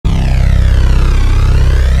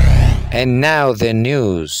And now the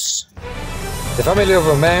news. The family of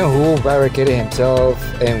a man who barricaded himself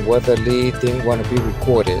in Weatherly didn't want to be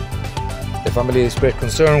recorded. The family expressed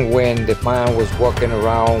concern when the man was walking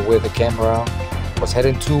around with the camera, was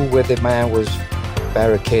heading to where the man was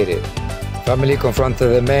barricaded. Family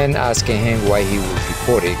confronted the man, asking him why he was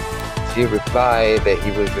recording. He replied that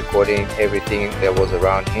he was recording everything that was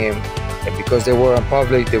around him, and because they were in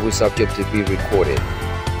public, they were subject to be recorded.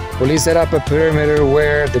 Police set up a perimeter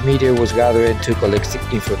where the media was gathering to collect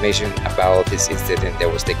information about this incident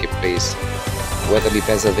that was taking place in Weatherly,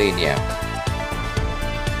 Pennsylvania.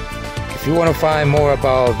 If you want to find more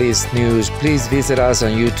about this news, please visit us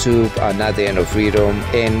on YouTube at The End of Freedom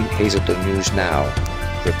and Hazleton News Now.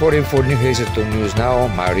 Reporting for New Hazleton News Now,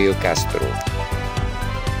 Mario Castro.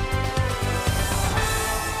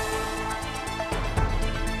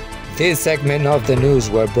 This segment of the news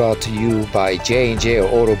was brought to you by J&J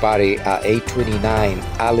Auto Body at 829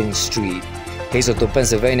 Allen Street, Hazleton,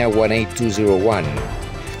 Pennsylvania 18201.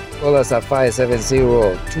 Call us at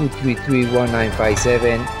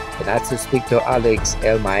 570-233-1957 and ask to speak to Alex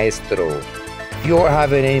El Maestro. If you are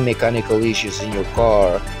having any mechanical issues in your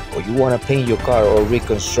car, or you want to paint your car or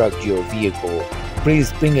reconstruct your vehicle,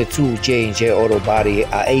 please bring it to J&J Auto Body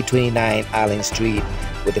at 829 Allen Street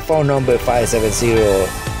with the phone number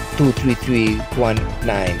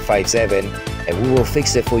 570-233-1957, and we will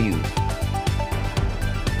fix it for you.